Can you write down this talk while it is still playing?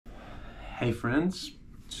Hey friends,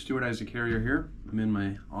 Stuart Isaac Harrier here. I'm in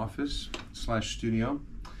my office / studio,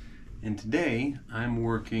 and today I'm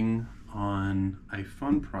working on a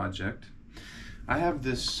fun project. I have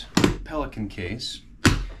this Pelican case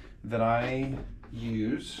that I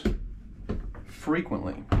use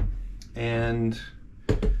frequently, and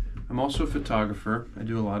I'm also a photographer. I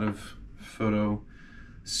do a lot of photo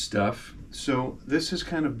stuff, so this has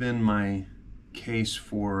kind of been my case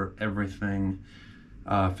for everything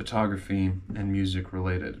photography and music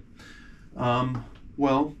related.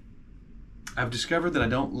 Well, I've discovered that I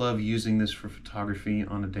don't love using this for photography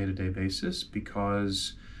on a day-to-day basis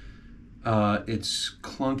because it's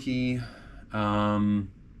clunky, and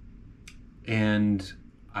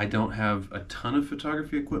I don't have a ton of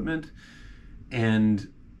photography equipment,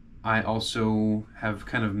 and I also have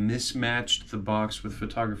kind of mismatched the box with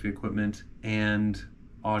photography equipment and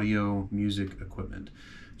audio music equipment.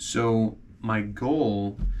 So my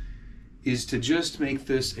goal is to just make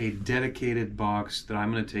this a dedicated box that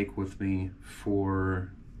I'm going to take with me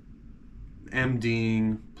for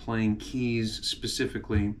MDing, playing keys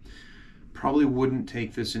specifically. Probably wouldn't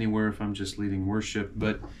take this anywhere if I'm just leading worship,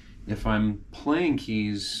 but if I'm playing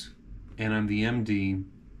keys and I'm the MD,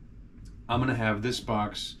 I'm going to have this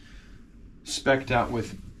box spec'd out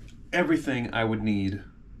with everything I would need,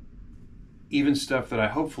 even stuff that I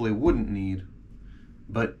hopefully wouldn't need.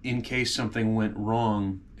 But in case something went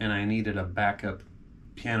wrong and I needed a backup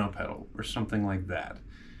piano pedal or something like that,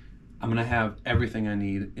 I'm going to have everything I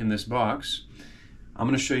need in this box. I'm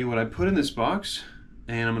going to show you what I put in this box,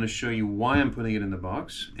 and I'm going to show you why I'm putting it in the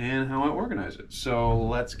box and how I organize it. So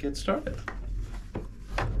let's get started.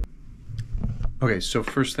 Okay, so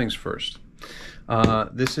first things first.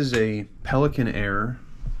 This is a Pelican Air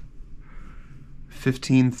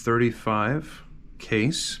 1535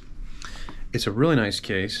 case. It's a really nice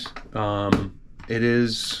case. It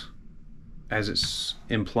is, as it's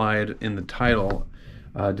implied in the title,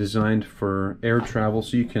 designed for air travel,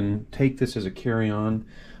 so you can take this as a carry-on.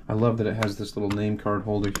 I love that it has this little name card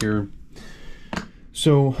holder here.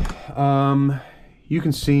 So you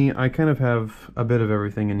can see I kind of have a bit of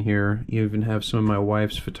everything in here. You even have some of my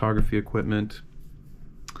wife's photography equipment.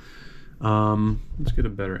 Let's get a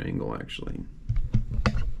better angle actually.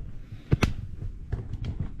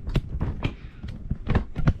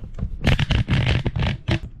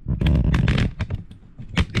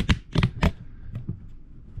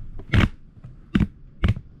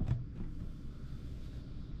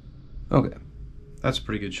 Okay, that's a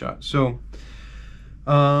pretty good shot. So,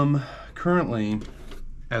 currently,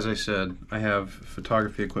 as I said, I have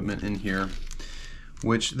photography equipment in here,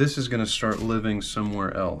 which this is going to start living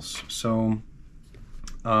somewhere else. So,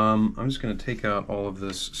 I'm just going to take out all of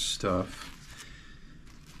this stuff,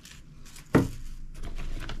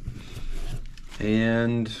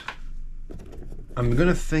 and I'm going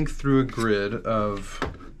to think through a grid of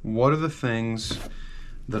what are the things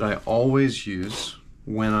that I always use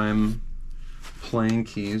when I'm playing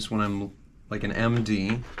keys, when I'm like an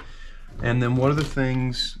MD, and then what are the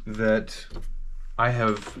things that I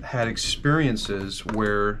have had experiences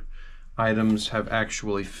where items have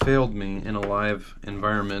actually failed me in a live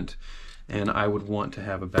environment and I would want to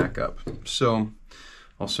have a backup. So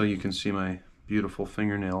also you can see my beautiful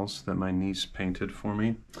fingernails that my niece painted for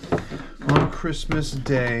me on Christmas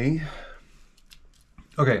Day.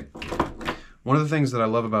 Okay. One of the things that I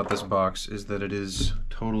love about this box is that it is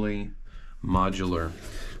totally modular.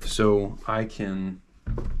 So I can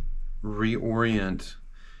reorient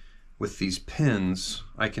with these pins.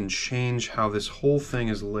 I can change how this whole thing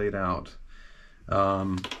is laid out.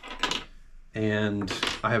 And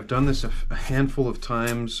I have done this a handful of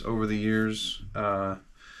times over the years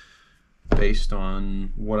based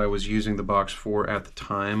on what I was using the box for at the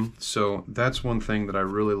time. So that's one thing that I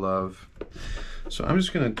really love. So I'm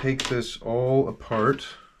just going to take this all apart,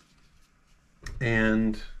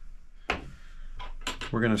 and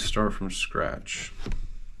we're going to start from scratch.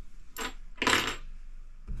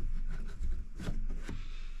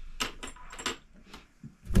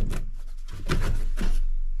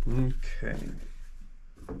 Okay.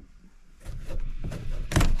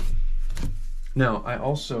 Now, I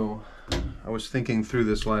was thinking through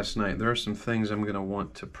this last night. There are some things I'm going to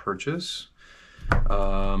want to purchase.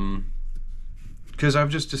 Because I've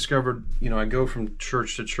just discovered, you know, I go from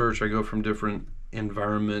church to church, I go from different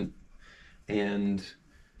environment, and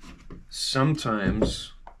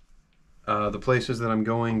sometimes the places that I'm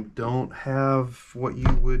going don't have what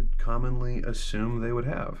you would commonly assume they would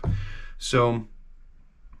have. So,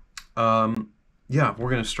 yeah,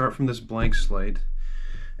 we're going to start from this blank slate,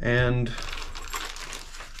 and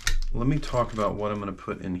let me talk about what I'm going to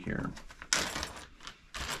put in here.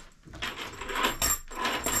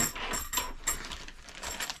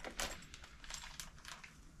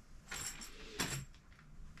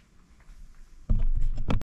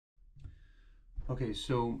 Okay,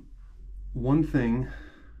 so one thing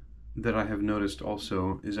that I have noticed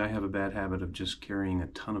also is I have a bad habit of just carrying a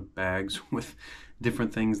ton of bags with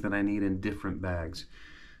different things that I need in different bags.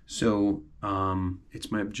 So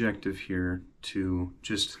it's my objective here to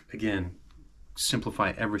just, again,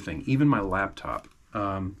 simplify everything, even my laptop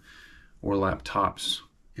or laptops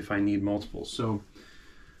if I need multiple. So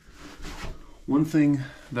one thing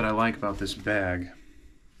that I like about this bag,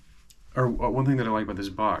 or one thing that I like about this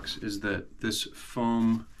box, is that this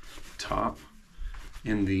foam top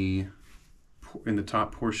in the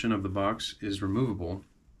top portion of the box is removable.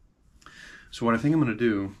 So what I think I'm going to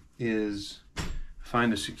do is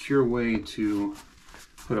find a secure way to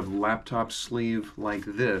put a laptop sleeve like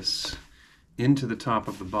this into the top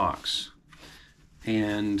of the box,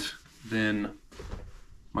 and then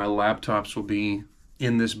my laptops will be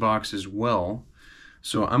in this box as well.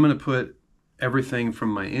 So I'm going to put everything from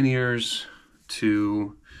my in-ears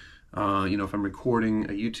to you know, if I'm recording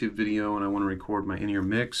a YouTube video and I want to record my in-ear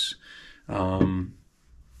mix, power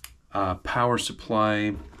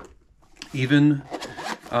supply, even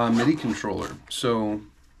MIDI controller. So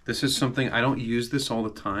this is something, I don't use this all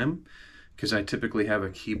the time because I typically have a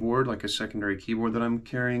keyboard, like a secondary keyboard that I'm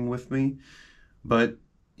carrying with me. But,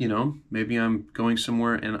 you know, maybe I'm going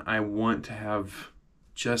somewhere and I want to have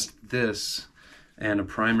just this and a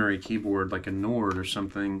primary keyboard like a Nord or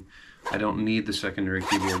something. I don't need the secondary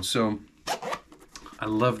keyboard. So I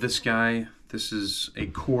love this guy. This is a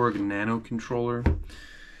Korg Nano controller.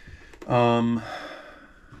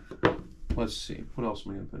 Let's see, what else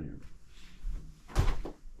am I gonna put in here?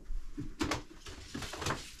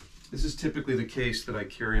 This is typically the case that I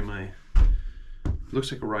carry my,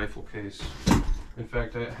 looks like a rifle case. In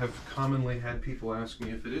fact, I have commonly had people ask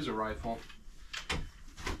me if it is a rifle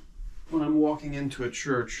when I'm walking into a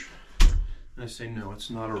church, and I say, no, it's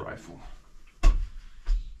not a rifle.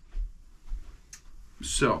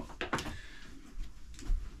 So,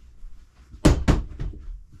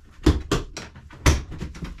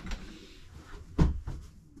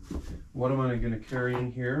 what am I going to carry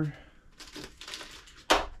in here?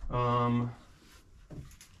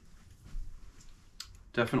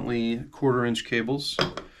 Definitely 1/4-inch cables,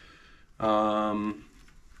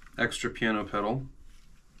 extra piano pedal,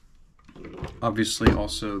 obviously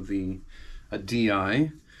also a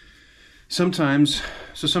DI. Sometimes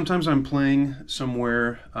I'm playing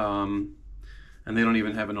somewhere and they don't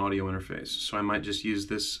even have an audio interface, so I might just use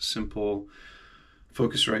this simple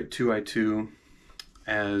Focusrite 2i2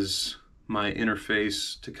 as my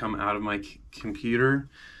interface to come out of my computer.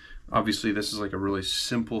 Obviously this is like a really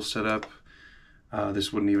simple setup.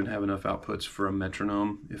 This wouldn't even have enough outputs for a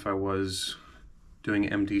metronome if I was doing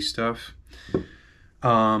MD stuff.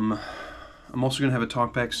 I'm also going to have a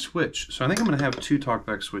TalkBack switch. So I think I'm going to have 2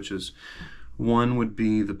 TalkBack switches. One would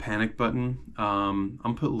be the panic button.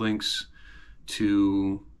 I'll put links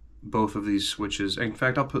to both of these switches. In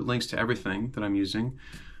fact, I'll put links to everything that I'm using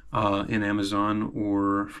in Amazon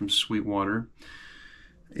or from Sweetwater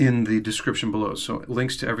in the description below. So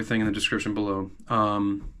links to everything in the description below.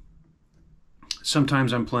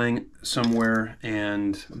 Sometimes I'm playing somewhere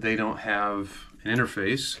and they don't have an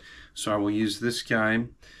interface, so I will use this guy,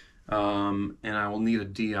 and I will need a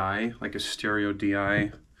DI, like a stereo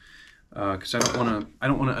DI, because I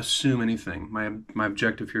don't want to assume anything. My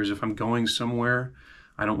objective here is if I'm going somewhere,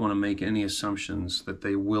 I don't want to make any assumptions that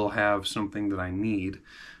they will have something that I need.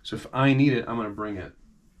 So if I need it, I'm going to bring it.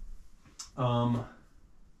 And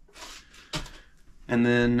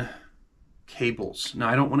then cables. Now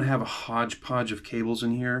I don't want to have a hodgepodge of cables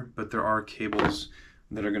in here, but there are cables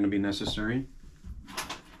that are going to be necessary.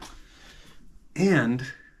 And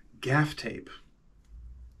gaff tape.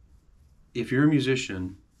 If you're a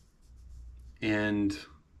musician and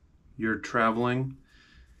you're traveling,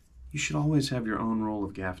 you should always have your own roll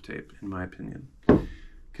of gaff tape, in my opinion,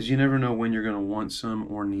 because you never know when you're going to want some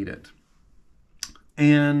or need it.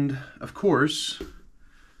 And of course,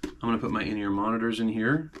 I'm going to put my in-ear monitors in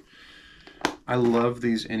here. I love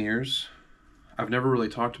these in-ears. I've never really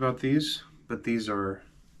talked about these, but these are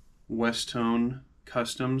Westone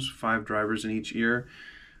Customs, 5 drivers in each ear.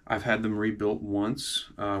 I've had them rebuilt once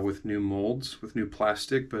with new molds, with new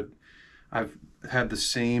plastic, but I've had the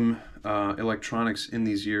same electronics in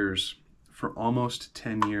these ears for almost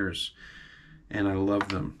 10 years, and I love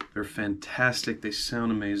them. They're fantastic. They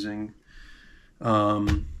sound amazing,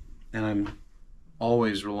 and I'm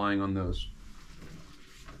always relying on those.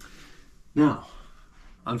 Now,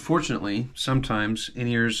 unfortunately, sometimes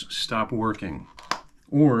in-ears stop working,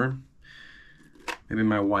 or maybe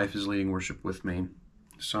my wife is leading worship with me,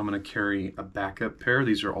 so I'm going to carry a backup pair.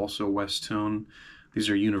 These are also Westone. These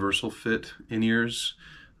are universal fit in-ears.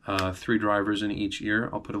 3 drivers in each ear.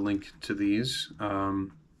 I'll put a link to these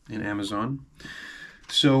in Amazon.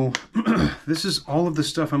 So this is all of the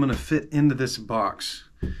stuff I'm going to fit into this box.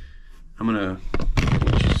 I'm going to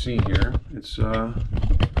let you see here. It's a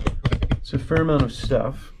fair amount of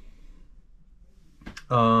stuff.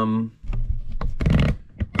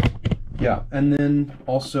 Yeah, and then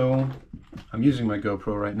also I'm using my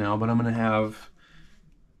GoPro right now, but I'm going to have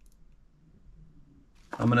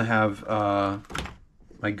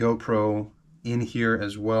my GoPro in here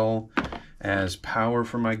as well as power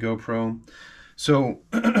for my GoPro. So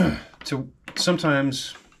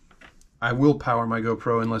sometimes I will power my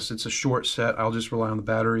GoPro unless it's a short set. I'll just rely on the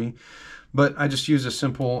battery. But I just use a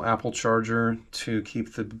simple Apple charger to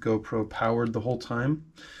keep the GoPro powered the whole time.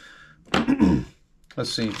 Let's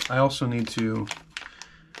see. I also need to...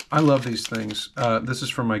 I love these things. This is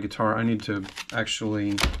from my guitar. I need to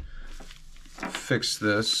actually fix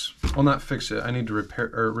this. Well, not fix it. I need to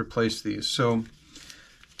replace these. So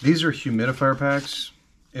these are humidifier packs.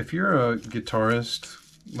 If you're a guitarist,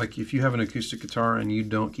 like if you have an acoustic guitar and you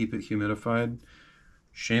don't keep it humidified,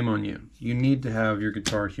 shame on you. You need to have your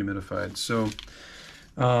guitar humidified. So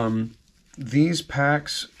these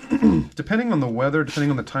packs, depending on the weather,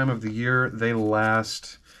 depending on the time of the year, they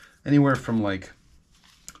last anywhere from like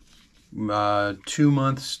 2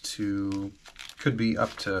 months to could be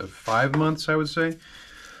up to 5 months, I would say.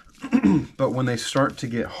 But when they start to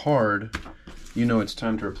get hard, you know it's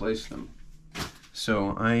time to replace them.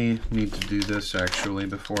 So I need to do this actually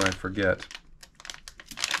before I forget.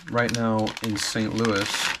 Right now in St. Louis,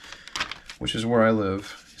 which is where I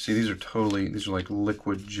live, see these are like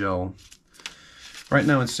liquid gel. Right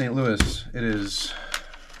now in St. Louis, it is,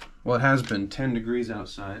 well, it has been 10 degrees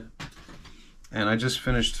outside. And I just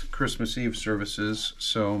finished Christmas Eve services,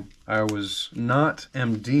 so I was not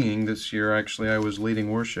MDing this year. Actually, I was leading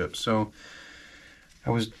worship. So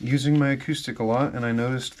I was using my acoustic a lot, and I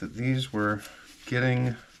noticed that these were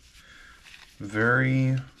getting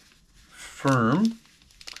very firm.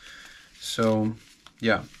 So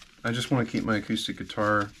yeah, I just want to keep my acoustic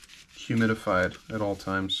guitar humidified at all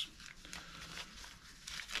times.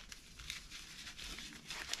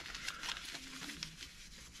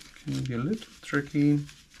 Can be a little tricky.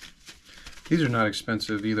 These are not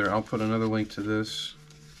expensive either. I'll put another link to this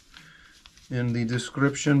in the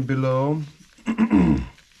description below.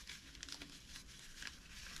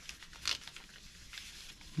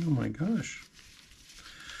 Oh my gosh.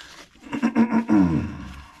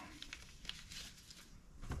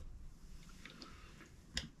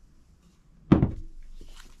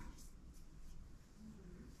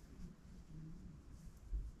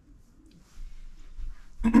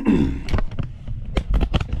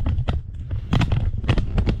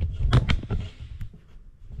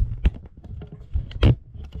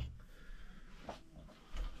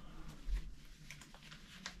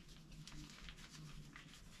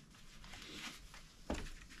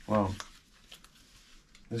 Wow,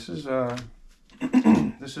 this is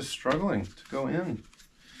this is struggling to go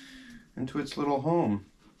into its little home.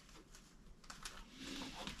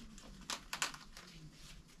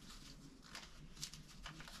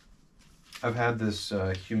 I've had this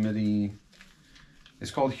Humidi,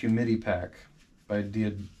 it's called Humidi Pack by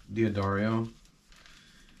Diodario,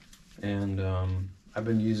 and I've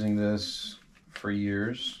been using this for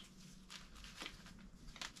years.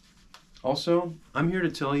 Also, I'm here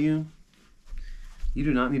to tell you, you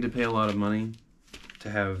do not need to pay a lot of money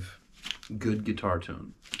to have good guitar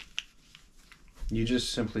tone. You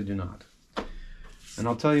just simply do not. And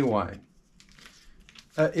I'll tell you why.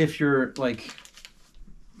 If you're like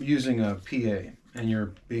using a PA and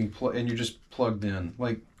you're just plugged in,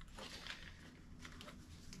 like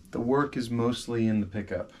the work is mostly in the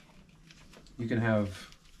pickup. You can have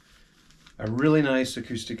a really nice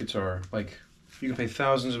acoustic guitar, like you can pay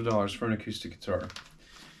thousands of dollars for an acoustic guitar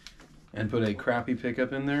and put a crappy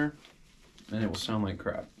pickup in there and it will sound like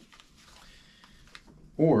crap.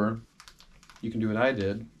 Or you can do what I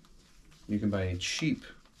did. You can buy a cheap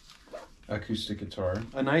acoustic guitar,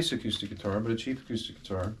 a nice acoustic guitar, but a cheap acoustic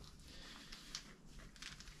guitar.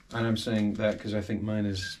 And I'm saying that because I think mine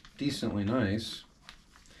is decently nice.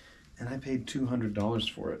 And I paid $200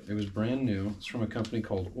 for it. It was brand new. It's from a company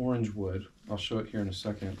called Orangewood. I'll show it here in a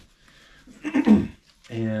second.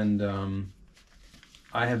 And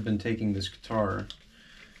I have been taking this guitar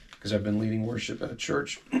because I've been leading worship at a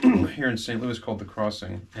church here in St. Louis called The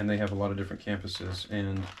Crossing, and they have a lot of different campuses,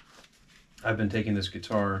 and I've been taking this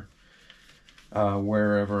guitar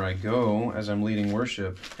wherever I go as I'm leading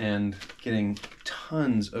worship and getting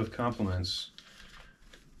tons of compliments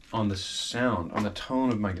on the sound, on the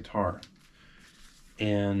tone of my guitar.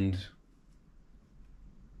 And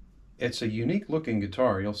it's a unique looking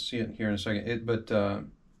guitar. You'll see it here in a second. But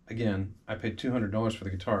again, I paid $200 for the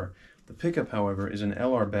guitar. The pickup, however, is an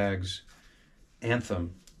LR Baggs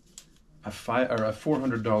Anthem, a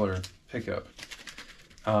 $400 pickup.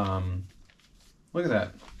 Look at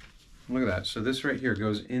that. Look at that. So this right here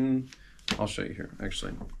goes in. I'll show you here,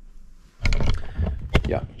 actually.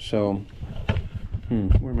 Yeah, so,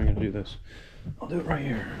 where am I going to do this? I'll do it right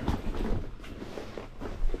here.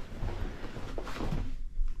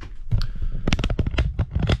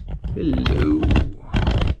 Hello.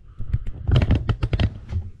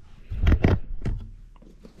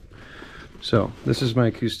 So, this is my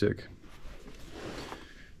acoustic.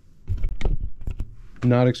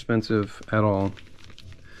 Not expensive at all.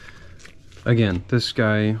 Again, this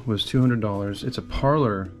guy was $200. It's a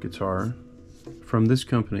parlor guitar from this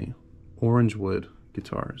company, Orangewood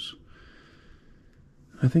Guitars.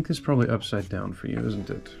 I think this is probably upside down for you, isn't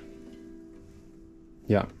it?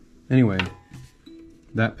 Yeah. Anyway,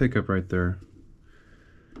 that pickup right there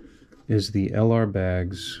is the LR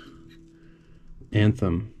Baggs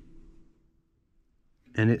Anthem.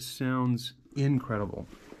 And it sounds incredible.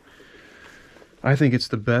 I think it's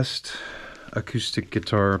the best acoustic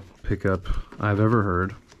guitar pickup I've ever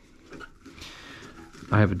heard.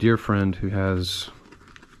 I have a dear friend who has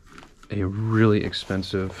a really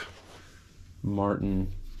expensive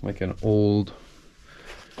Martin, like an old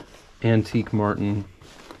antique Martin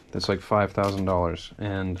that's like $5,000,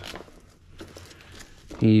 and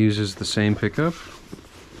he uses the same pickup.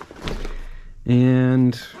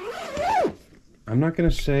 And I'm not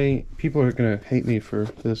gonna say, people are gonna hate me for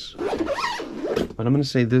this, but I'm gonna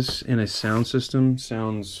say this in a sound system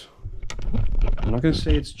sounds, I'm not gonna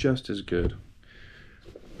say it's just as good,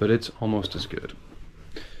 but it's almost as good.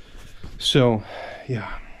 So,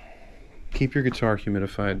 yeah, keep your guitar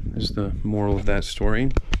humidified is the moral of that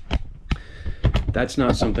story. That's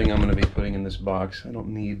not something I'm gonna be putting in this box. I don't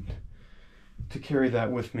need to carry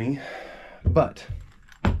that with me, but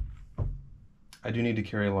I do need to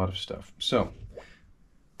carry a lot of stuff. So,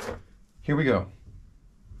 here we go.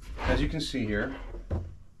 As you can see here,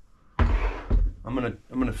 I'm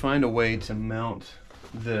gonna find a way to mount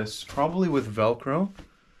this, probably with Velcro.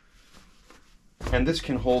 And this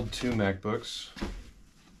can hold 2 MacBooks.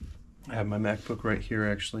 I have my MacBook right here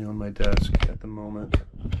actually on my desk at the moment.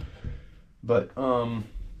 But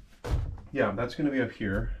yeah, that's gonna be up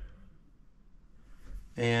here.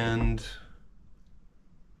 And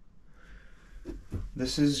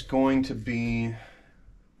this is going to be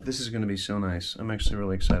so nice. I'm actually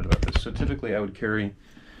really excited about this. So typically I would carry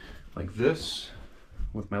like this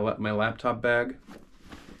with my laptop bag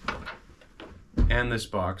and this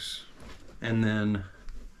box, and then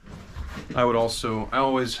I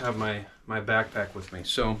always have my backpack with me.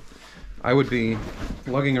 So I would be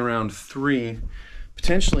lugging around 3,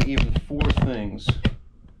 potentially even 4 things,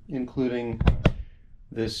 including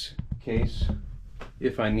this case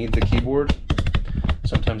if I need the keyboard.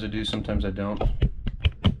 Sometimes I do, sometimes I don't.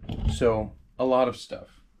 So, a lot of stuff.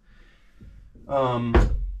 All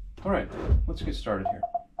right, let's get started here.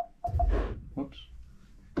 Whoops.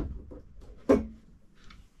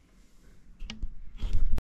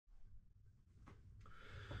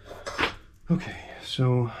 Okay,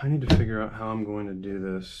 so I need to figure out how I'm going to do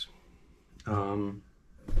this. I'm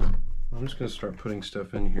just going to start putting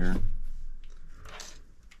stuff in here.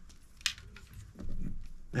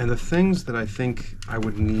 And the things that I think I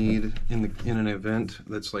would need in an event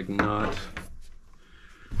that's like not,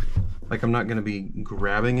 like I'm not going to be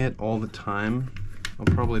grabbing it all the time, I'll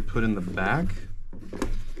probably put in the back.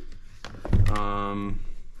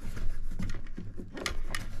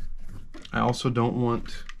 I also don't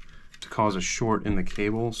want to cause a short in the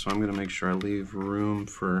cable, so I'm going to make sure I leave room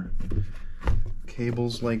for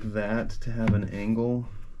cables like that to have an angle.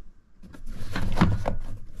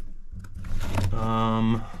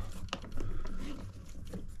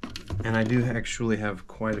 And I do actually have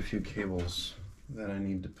quite a few cables that I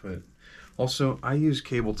need to put. Also, I use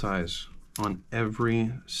cable ties on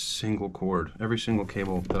every single cord. Every single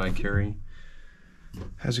cable that I carry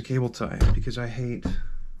has a cable tie, because I hate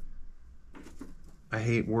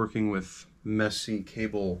working with messy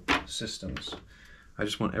cable systems. I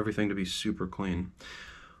just want everything to be super clean.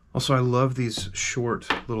 Also, I love these short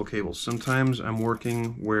little cables. Sometimes I'm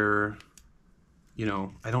working where, you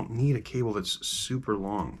know, I don't need a cable that's super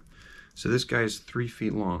long. So this guy is 3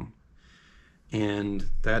 feet long, and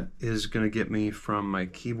that is going to get me from my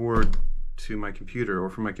keyboard to my computer, or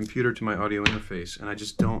from my computer to my audio interface, and I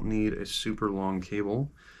just don't need a super long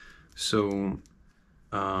cable. So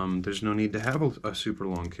there's no need to have a super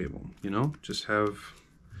long cable, you know, just have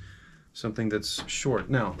something that's short.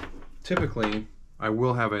 Now, typically I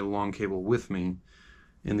will have a long cable with me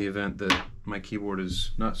in the event that my keyboard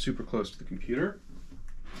is not super close to the computer.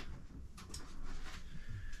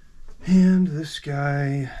 And this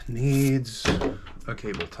guy needs a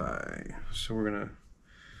cable tie. So we're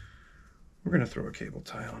gonna throw a cable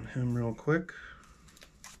tie on him real quick.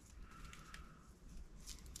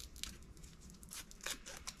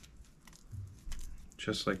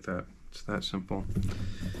 Just like that. It's that simple.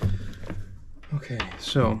 Okay,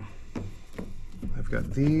 so I've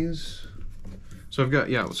got these. So I've got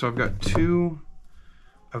 2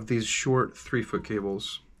 of these short 3-foot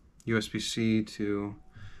cables, USB-C to,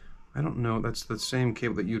 I don't know, that's the same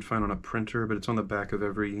cable that you'd find on a printer, but it's on the back of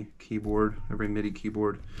every keyboard, every MIDI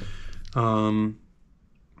keyboard. And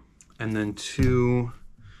then 2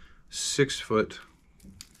 6-foot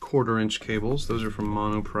 1/4-inch cables. Those are from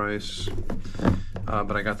Monoprice,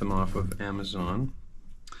 but I got them off of Amazon.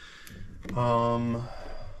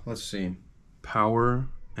 Let's see, power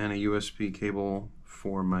and a USB cable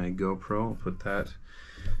for my GoPro. I'll put that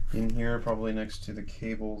in here, probably next to the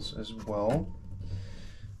cables as well.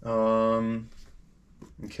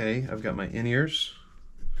 Okay, I've got my in-ears.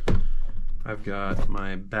 I've got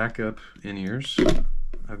my backup in-ears.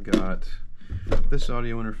 I've got this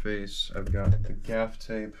audio interface. I've got the gaff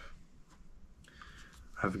tape.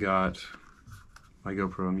 I've got my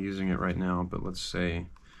GoPro. I'm using it right now, but let's say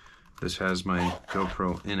this has my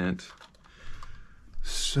GoPro in it.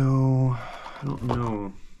 So I don't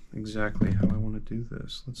know exactly how I want to do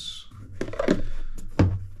this. This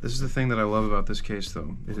is the thing that I love about this case,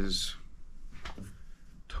 though. It is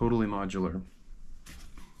totally modular.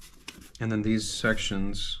 And then these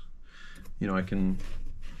sections, you know, I can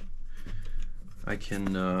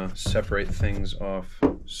separate things off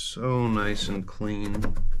so nice and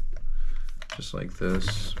clean, just like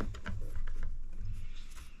this.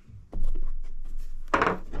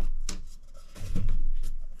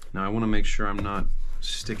 Now I want to make sure I'm not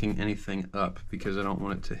sticking anything up because I don't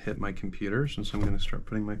want it to hit my computer, since I'm going to start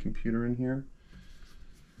putting my computer in here.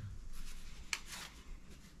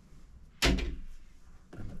 I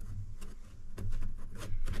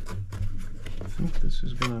think this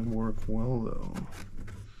is going to work well, though.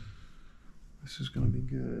 This is going to be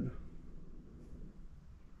good.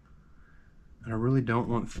 And I really don't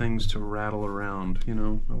want things to rattle around, you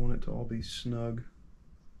know? I want it to all be snug,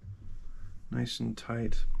 nice and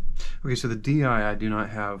tight. Okay, so the DI I do not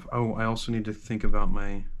have. Oh, I also need to think about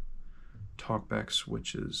my TalkBack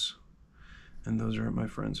switches. And those are at my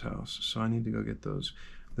friend's house, so I need to go get those.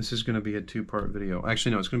 This is going to be a 2-part video.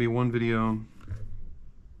 Actually, no, it's going to be 1 video,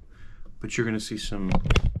 but you're going to see some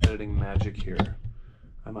editing magic here.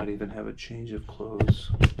 I might even have a change of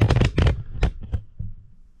clothes.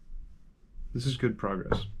 This is good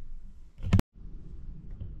progress.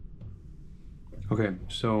 Okay,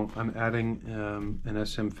 so I'm adding an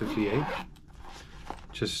SM58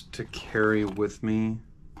 just to carry with me,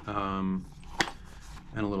 and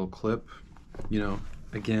a little clip. You know,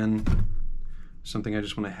 again, something I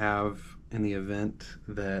just want to have in the event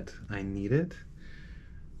that I need it.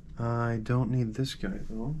 I don't need this guy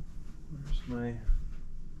though. Where's my...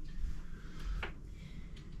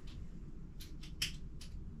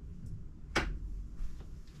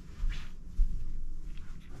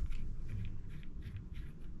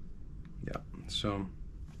 So,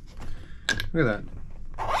 look at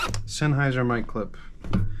that. Sennheiser mic clip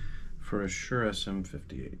for a Shure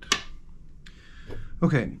SM58.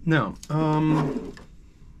 Okay, now,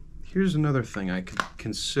 here's another thing I could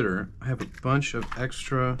consider. I have a bunch of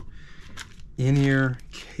extra in-ear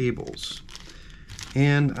cables,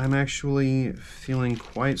 and I'm actually feeling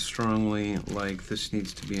quite strongly like this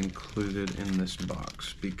needs to be included in this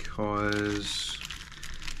box, because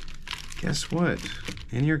guess what?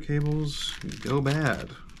 In-ear cables go bad,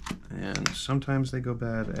 and sometimes they go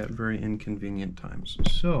bad at very inconvenient times.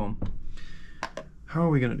 So, how are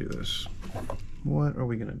we going to do this? What are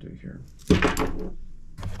we going to do here?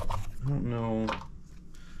 I don't know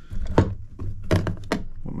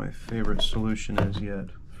what my favorite solution is yet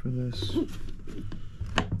for this.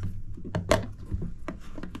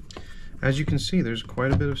 As you can see, there's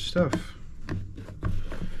quite a bit of stuff.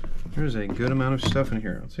 There's a good amount of stuff in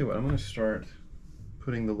here. I'll tell you what, I'm going to start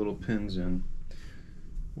putting the little pins in.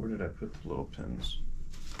 Where did I put the little pins?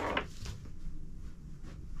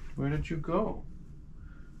 Where did you go?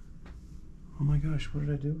 Oh my gosh, what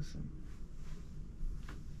did I do with them?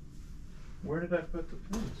 Where did I put the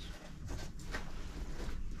pins?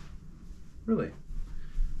 Really?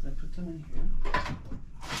 I put them in here?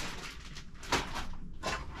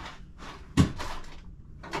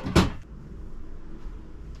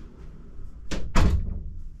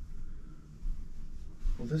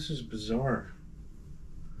 Well, this is bizarre.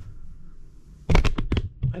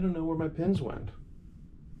 I don't know where my pins went.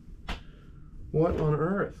 What on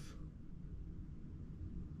earth?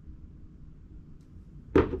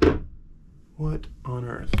 What on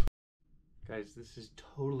earth? Guys, this is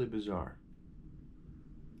totally bizarre.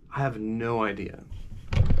 I have no idea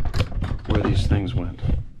where these things went.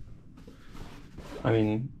 I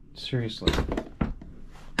mean, seriously.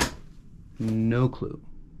 No clue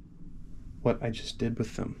what I just did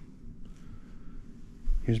with them.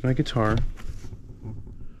 Here's my guitar.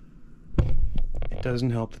 It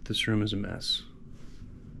doesn't help that this room is a mess.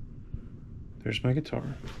 There's my guitar.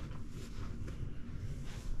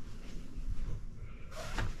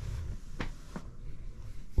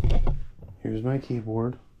 Here's my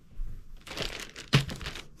keyboard.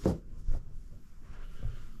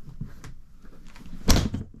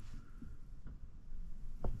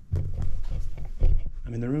 I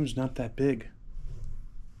mean, the room's not that big.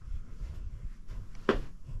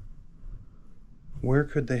 Where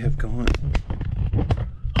could they have gone?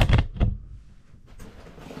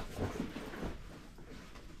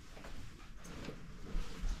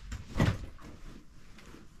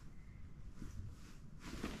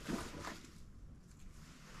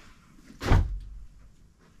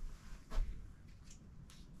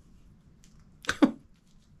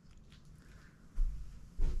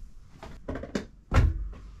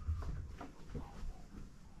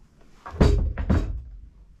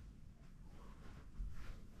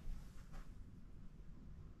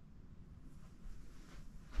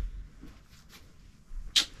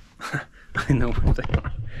 I know where they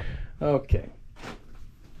are. Okay.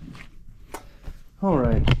 All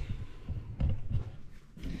right.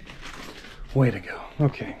 Way to go.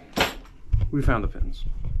 Okay. We found the pins.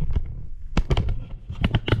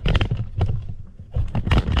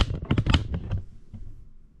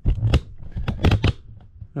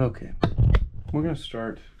 Okay. We're going to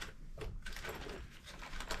start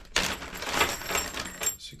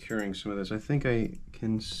securing some of this. I think I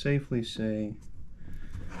can safely say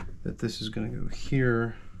that this is going to go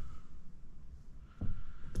here.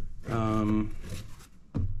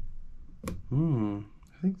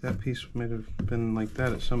 I think that piece might have been like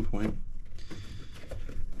that at some point.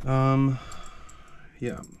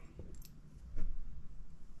 Yeah.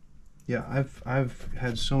 Yeah, I've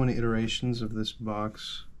had so many iterations of this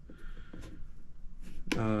box,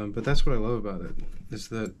 but that's what I love about it, is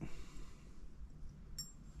that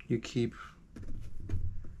you keep,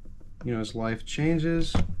 you know, as life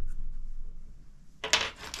changes,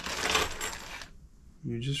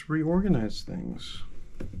 you just reorganize things.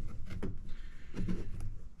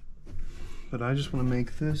 But I just want to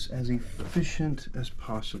make this as efficient as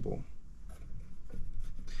possible.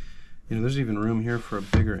 You know, there's even room here for a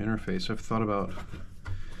bigger interface. I've thought about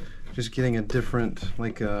just getting a different,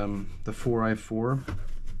 like the 4i4.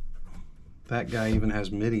 That guy even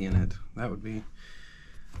has MIDI in it. That would be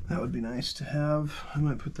nice to have. I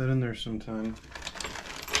might put that in there sometime.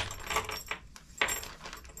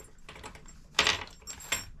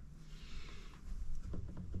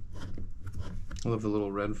 I love the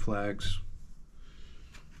little red flags.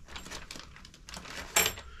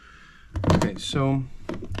 Okay, so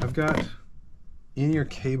I've got in-ear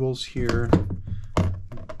cables here,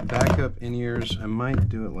 backup in-ears. I might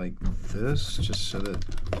do it like this, just so that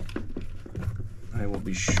I will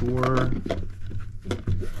be sure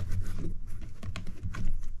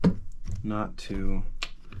not to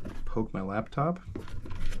poke my laptop.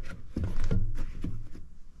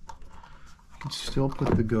 I can still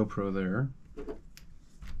put the GoPro there.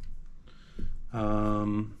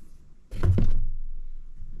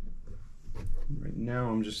 Right now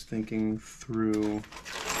I'm just thinking through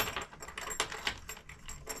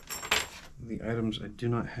the items I do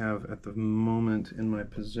not have at the moment in my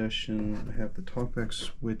possession. I have the TalkBack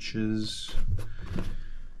switches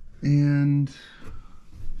and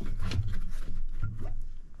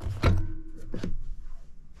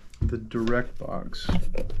the direct box.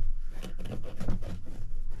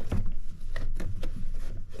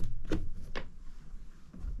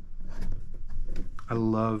 I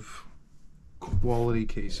love quality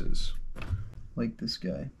cases like this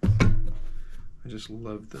guy. I just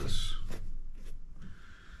love this.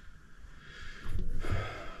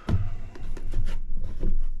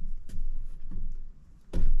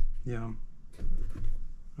 Yeah,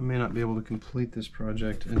 I may not be able to complete this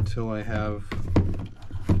project until I have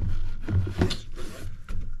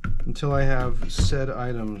said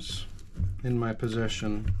items in my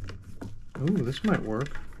possession. Ooh, this might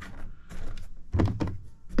work.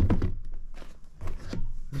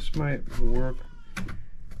 This might work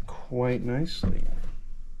quite nicely.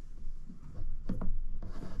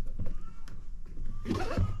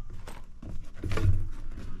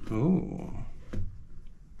 Ooh.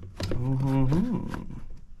 Oh,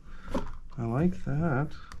 I like that.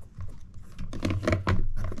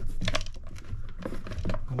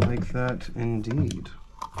 I like that indeed.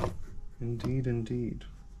 Indeed, indeed.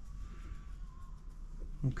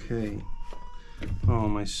 Okay. Oh,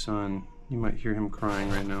 my son. You might hear him crying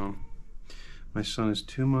right now. My son is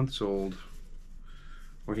 2 months old,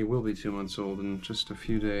 or he will be 2 months old in just a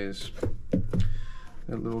few days.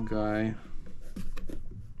 That little guy.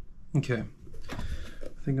 Okay.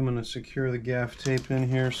 I think I'm going to secure the gaff tape in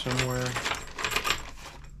here somewhere.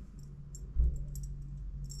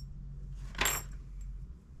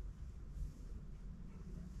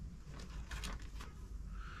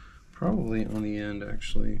 Probably on the end,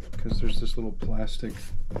 actually, because there's this little plastic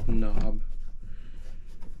knob.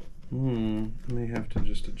 I may have to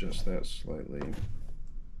just adjust that slightly.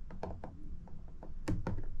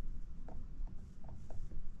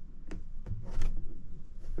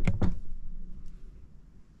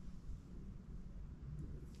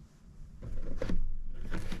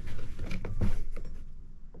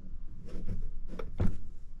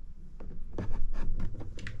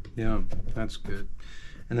 Yeah, that's good.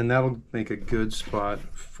 And then that'll make a good spot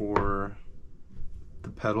for the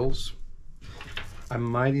pedals. I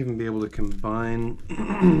might even be able to combine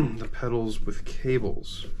the pedals with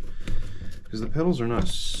cables, because the pedals are not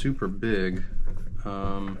super big.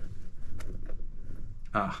 I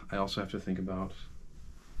also have to think about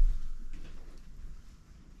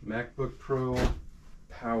MacBook Pro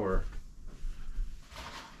power.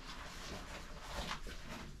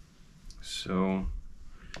 So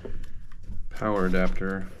power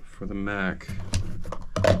adapter for the Mac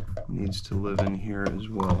needs to live in here as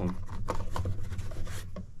well.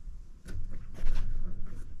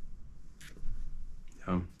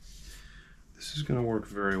 Yeah, this is going to work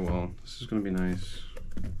very well. This is going to be nice.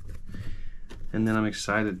 And then I'm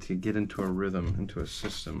excited to get into a rhythm, into a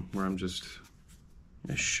system where I'm just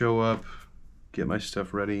gonna show up, get my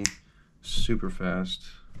stuff ready super fast.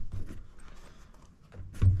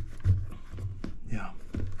 Yeah.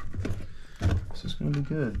 This is going to be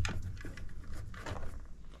good.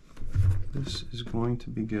 This is going to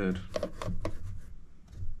be good.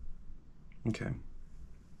 Okay.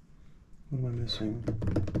 What am I missing?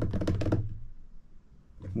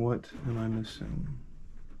 What am I missing?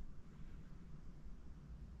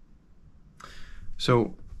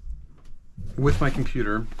 So, with my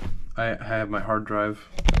computer, I have my hard drive.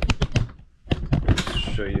 Let's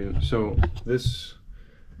show you. So this,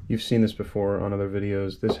 you've seen this before on other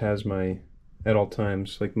videos. This has my, at all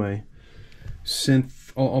times, like my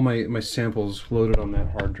synth, all my samples loaded on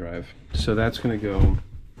that hard drive. So that's going to go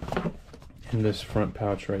in this front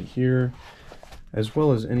pouch right here, as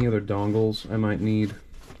well as any other dongles I might need.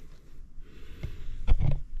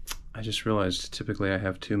 I just realized typically I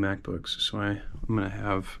have 2 MacBooks, so I'm going to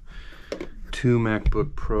have 2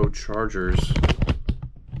 MacBook Pro chargers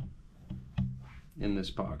in this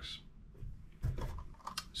box.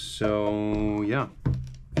 So yeah,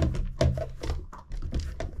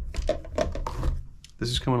 this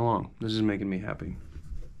is coming along. This is making me happy.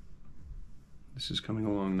 This is coming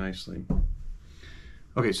along nicely.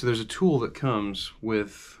 Okay, so there's a tool that comes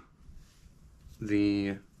with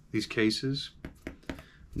these cases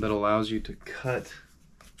that allows you to cut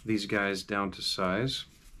these guys down to size.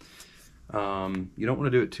 You don't want to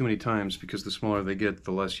do it too many times because the smaller they get,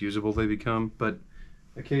 the less usable they become, but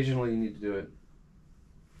occasionally you need to do it.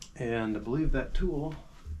 And I believe that tool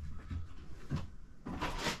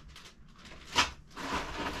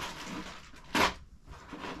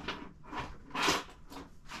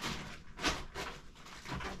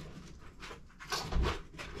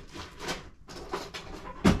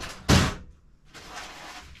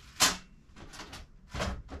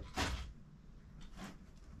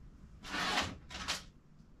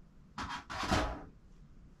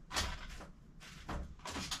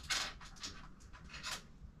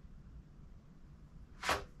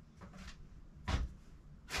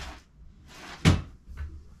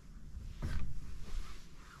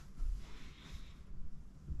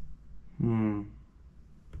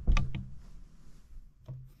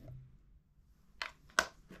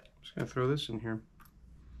just gonna throw this in here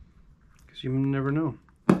because you never know.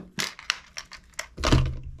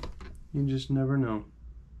 You just never know.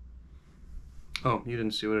 Oh, you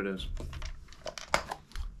didn't see what it is.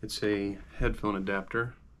 It's a headphone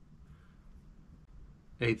adapter,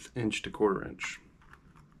 1/8 inch to 1/4 inch.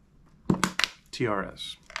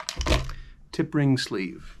 TRS. Tip ring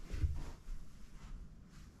sleeve.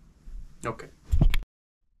 Okay.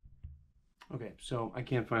 Okay, so I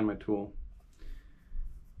can't find my tool,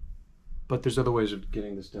 but there's other ways of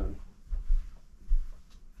getting this done.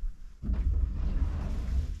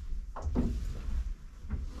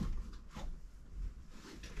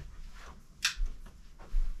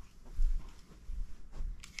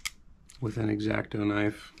 with an X-Acto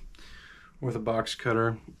knife or with a box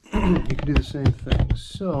cutter. You can do the same thing.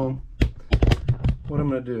 So what I'm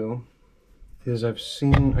going to do is I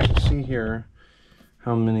can see here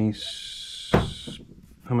how many slots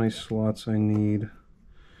I need.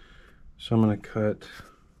 So I'm going to cut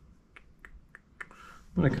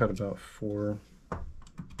about 4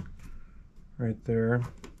 right there.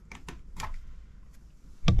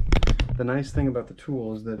 The nice thing about the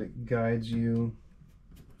tool is that it guides you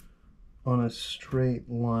on a straight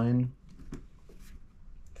line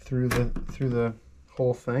through the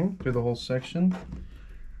whole thing, through the whole section.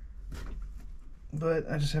 But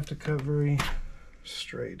I just have to cut very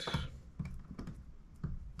straight.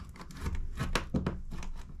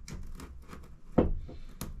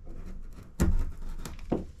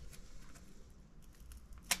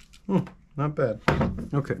 Not bad.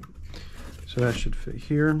 Okay, so that should fit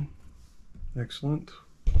here. Excellent.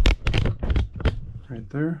 Right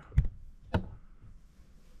there.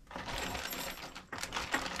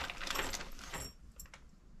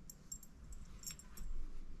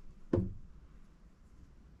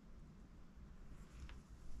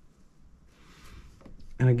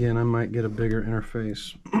 And again, I might get a bigger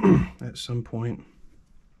interface at some point,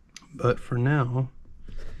 but for now,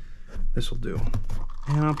 this will do.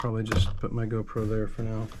 And I'll probably just put my GoPro there for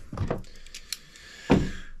now,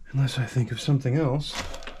 unless I think of something else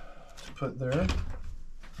to put there.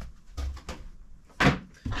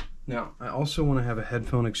 Now, I also want to have a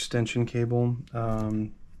headphone extension cable,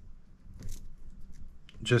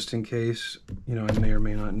 just in case, you know, I may or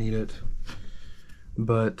may not need it.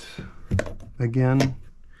 But again,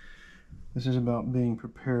 this is about being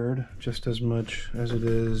prepared just as much as it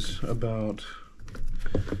is about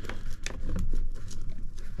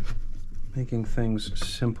making things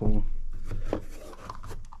simple.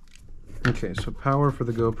 Okay, so power for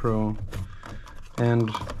the GoPro and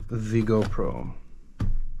the GoPro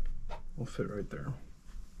will fit right there.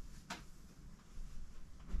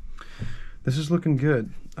 This is looking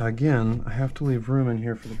good. Again, I have to leave room in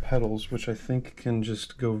here for the pedals, which I think can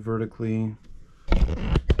just go vertically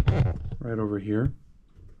right over here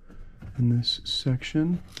in this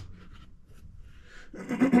section.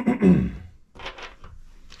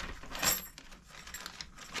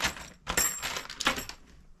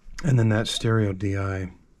 And then that stereo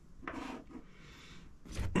DI.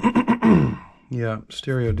 Yeah,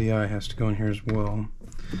 stereo DI has to go in here as well,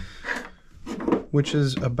 which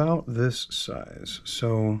is about this size.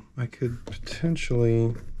 So I could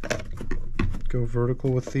potentially go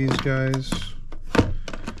vertical with these guys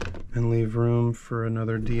and leave room for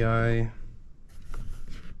another DI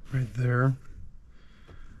right there.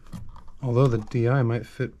 Although the DI might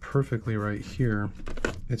fit perfectly right here.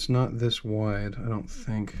 It's not this wide, I don't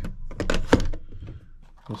think.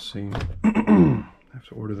 We'll see. I have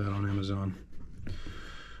to order that on Amazon.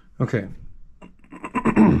 Okay.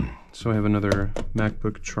 So I have another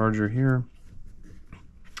MacBook charger here.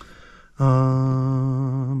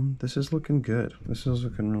 This is looking good. This is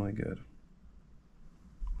looking really good.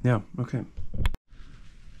 Yeah, okay.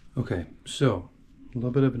 Okay, so a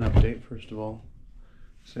little bit of an update, first of all.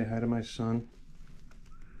 Say hi to my son.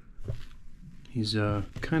 He's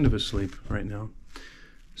kind of asleep right now.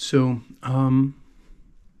 So, I'm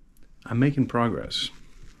making progress.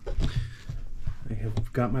 I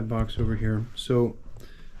have got my box over here. So,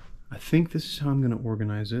 I think this is how I'm going to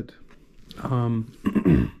organize it. I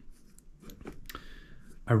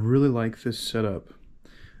really like this setup.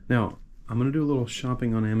 Now, I'm going to do a little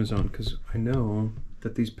shopping on Amazon because I know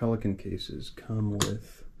that these Pelican cases come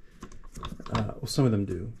with, well, some of them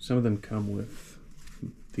do. Some of them come with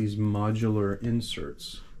these modular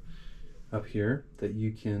inserts up here that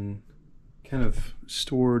you can kind of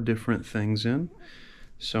store different things in.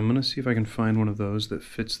 So I'm going to see if I can find one of those that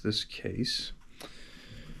fits this case.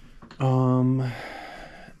 And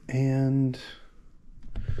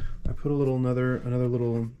I put another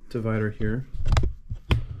little divider here.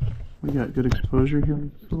 We got good exposure here.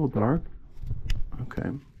 It's a little dark. Okay.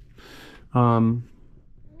 I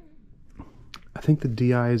think the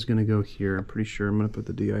DI is going to go here. I'm pretty sure I'm going to put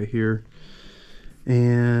the DI here.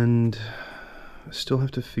 And I still have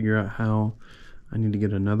to figure out how. I need to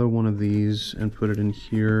get another one of these and put it in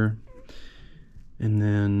here. And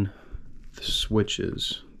then the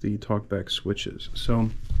switches, the TalkBack switches. So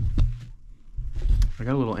I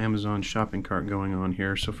got a little Amazon shopping cart going on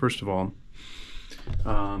here. So first of all,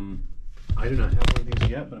 I do not have one of these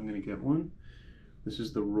yet, but I'm going to get one. This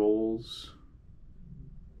is the Rolls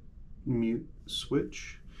mute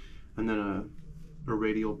switch, and then a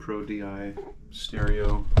Radial Pro DI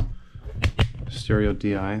stereo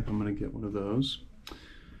DI. I'm gonna get one of those.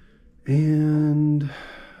 And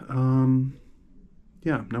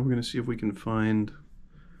yeah, now we're gonna see if we can find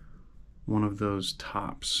one of those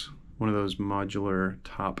tops, one of those modular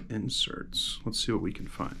top inserts. Let's see what we can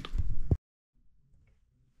find.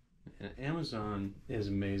 And Amazon is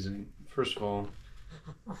amazing. First of all,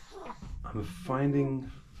 I'm finding,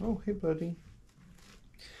 oh hey buddy,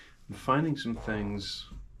 I'm finding some things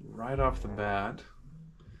right off the bat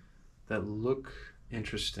that look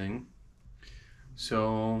interesting.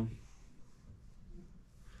 So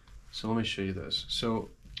let me show you this. So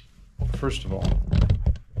first of all,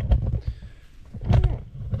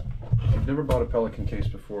 if you've never bought a Pelican case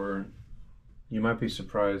before, you might be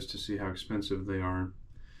surprised to see how expensive they are.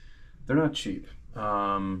 They're not cheap.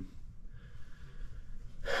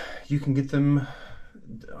 You can get them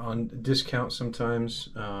on discount sometimes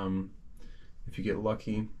if you get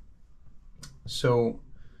lucky. So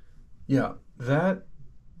yeah, that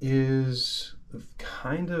is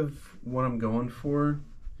kind of what I'm going for.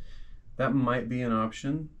 That might be an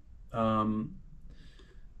option, but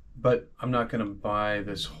I'm not going to buy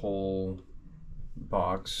this whole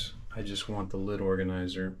box. I just want the lid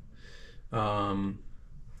organizer.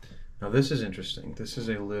 Now this is interesting. This is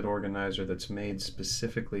a lid organizer that's made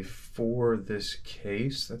specifically for this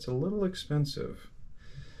case. That's a little expensive.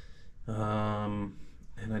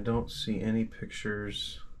 And I don't see any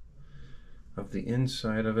pictures of the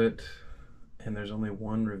inside of it, and there's only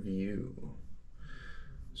one review.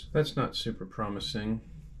 So that's not super promising.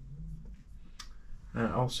 I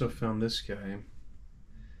also found this guy,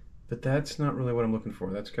 but that's not really what I'm looking for.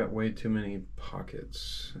 That's got way too many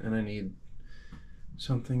pockets, and I need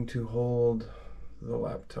something to hold the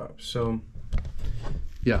laptop. So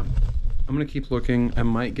yeah, I'm gonna keep looking. I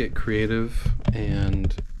might get creative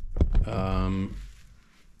and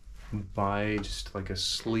buy just like a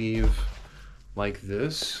sleeve like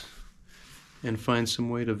this and find some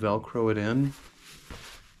way to Velcro it in.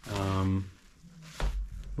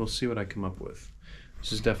 We'll see what I come up with.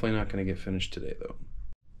 This is definitely not going to get finished today though.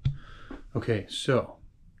 Okay, so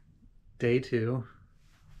day 2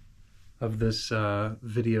 of this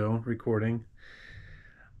video recording.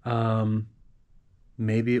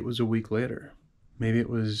 Maybe it was a week later. Maybe it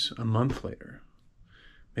was a month later.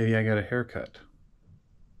 Maybe I got a haircut.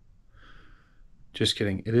 Just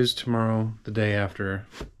kidding. It is tomorrow, the day after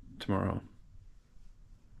tomorrow.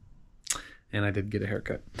 And I did get a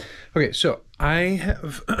haircut. Okay, so I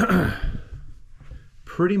have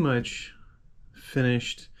pretty much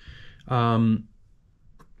finished how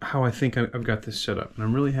I think I've got this set up, and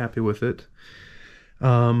I'm really happy with it.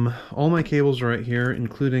 All my cables are right here,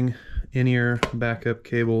 including in-ear backup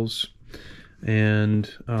cables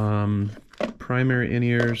and primary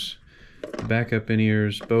in-ears, backup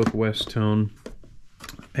in-ears, both West tone.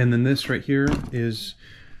 And then this right here is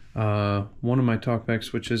one of my TalkBack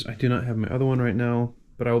switches. I do not have my other one right now,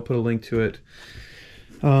 but I will put a link to it.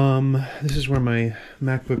 This is where my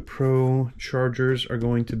MacBook Pro chargers are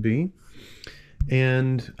going to be.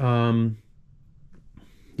 And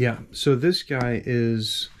yeah, so this guy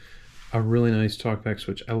is a really nice TalkBack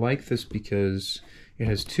switch. I like this because it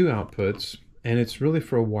has 2 outputs, and it's really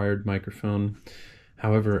for a wired microphone.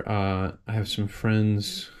 However, I have some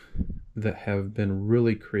friends that have been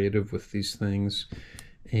really creative with these things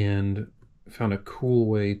and found a cool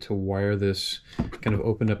way to wire this, kind of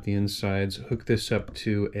open up the insides, hook this up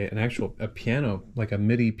to a piano, like a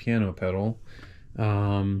MIDI piano pedal,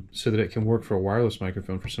 so that it can work for a wireless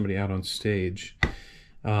microphone for somebody out on stage.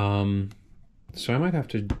 So I might have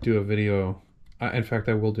to do a video. In fact,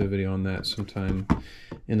 I will do a video on that sometime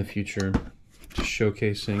in the future, just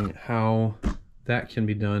showcasing how that can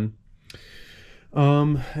be done.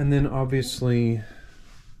 And then obviously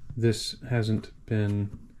this hasn't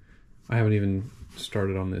been, I haven't even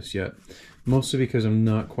started on this yet, mostly because I'm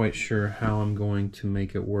not quite sure how I'm going to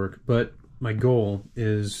make it work. But my goal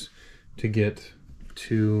is to get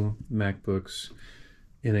 2 MacBooks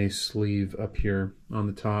in a sleeve up here on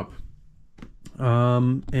the top.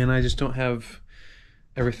 And I just don't have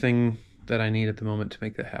everything that I need at the moment to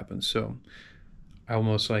make that happen. So I will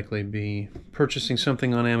most likely be purchasing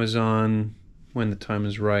something on Amazon when the time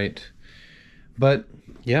is right. But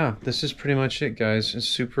yeah, this is pretty much it, guys. It's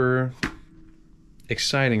super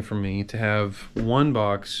exciting for me to have one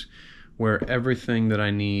box where everything that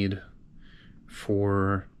I need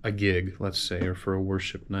for a gig, let's say, or for a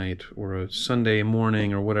worship night or a Sunday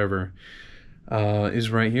morning or whatever, is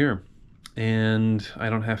right here. And I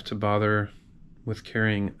don't have to bother with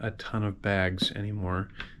carrying a ton of bags anymore.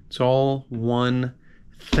 It's all one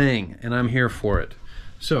thing, and I'm here for it.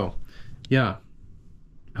 So yeah,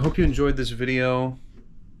 I hope you enjoyed this video.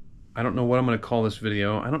 I don't know what I'm going to call this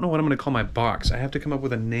video. I don't know what I'm going to call my box. I have to come up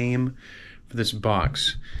with a name for this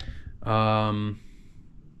box. Whatever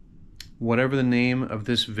the name of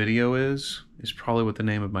this video is probably what the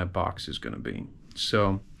name of my box is going to be.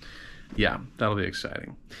 So yeah, that'll be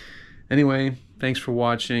exciting. Anyway, thanks for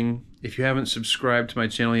watching. If you haven't subscribed to my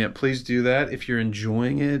channel yet, please do that. If you're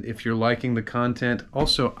enjoying it, if you're liking the content.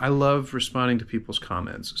 Also, I love responding to people's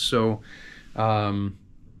comments. So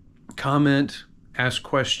comment, ask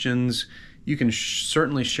questions. You can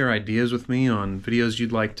certainly share ideas with me on videos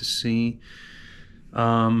you'd like to see.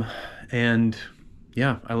 And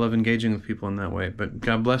yeah, I love engaging with people in that way. But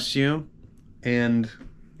God bless you. And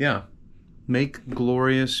yeah, make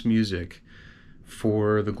glorious music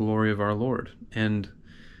for the glory of our Lord. And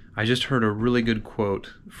I just heard a really good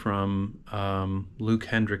quote from Luke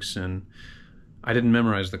Hendrickson. I didn't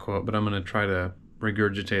memorize the quote, but I'm going to try to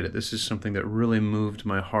regurgitate it. This is something that really moved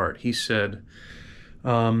my heart. He said,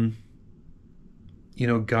 you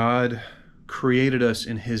know, God created us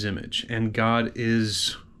in His image, and God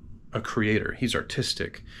is a creator. He's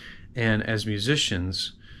artistic. And as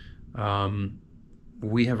musicians,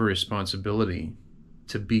 we have a responsibility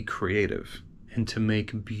to be creative and to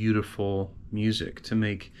make beautiful music, to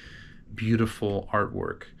make beautiful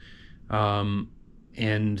artwork.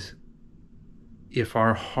 And if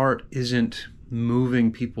our heart isn't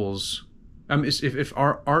moving people's, if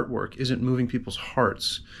our artwork isn't moving people's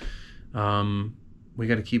hearts, we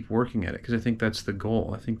got to keep working at it, because I think that's the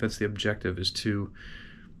goal. I think that's the objective, is to,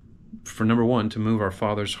 for number one, to move our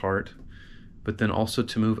Father's heart, but then also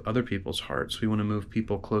to move other people's hearts. We want to move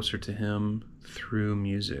people closer to Him through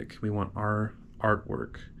music. We want our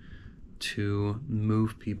artwork to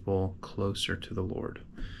move people closer to the Lord.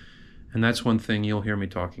 And that's one thing you'll hear me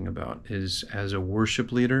talking about, is as a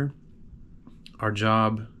worship leader, our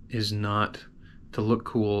job is not to look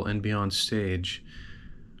cool and be on stage.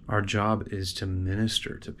 Our job is to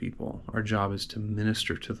minister to people. Our job is to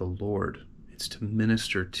minister to the Lord. It's to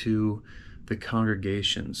minister to the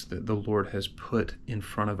congregations that the Lord has put in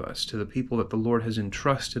front of us, to the people that the Lord has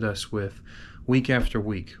entrusted us with week after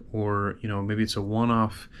week. Or, you know, maybe it's a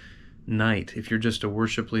one-off night. If you're just a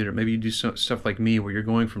worship leader, maybe you do stuff like me, where you're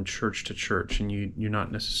going from church to church and you're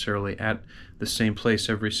not necessarily at the same place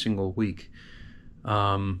every single week.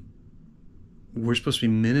 We're supposed to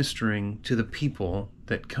be ministering to the people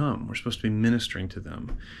that come. We're supposed to be ministering to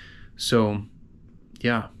them. So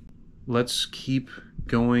yeah, let's keep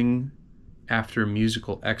going after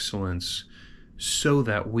musical excellence so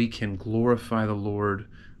that we can glorify the Lord,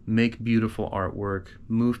 make beautiful artwork,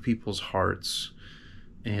 move people's hearts,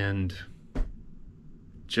 and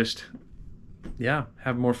just, yeah,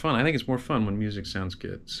 have more fun. I think it's more fun when music sounds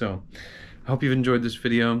good. So I hope you've enjoyed this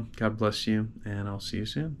video. God bless you, and I'll see you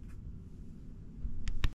soon.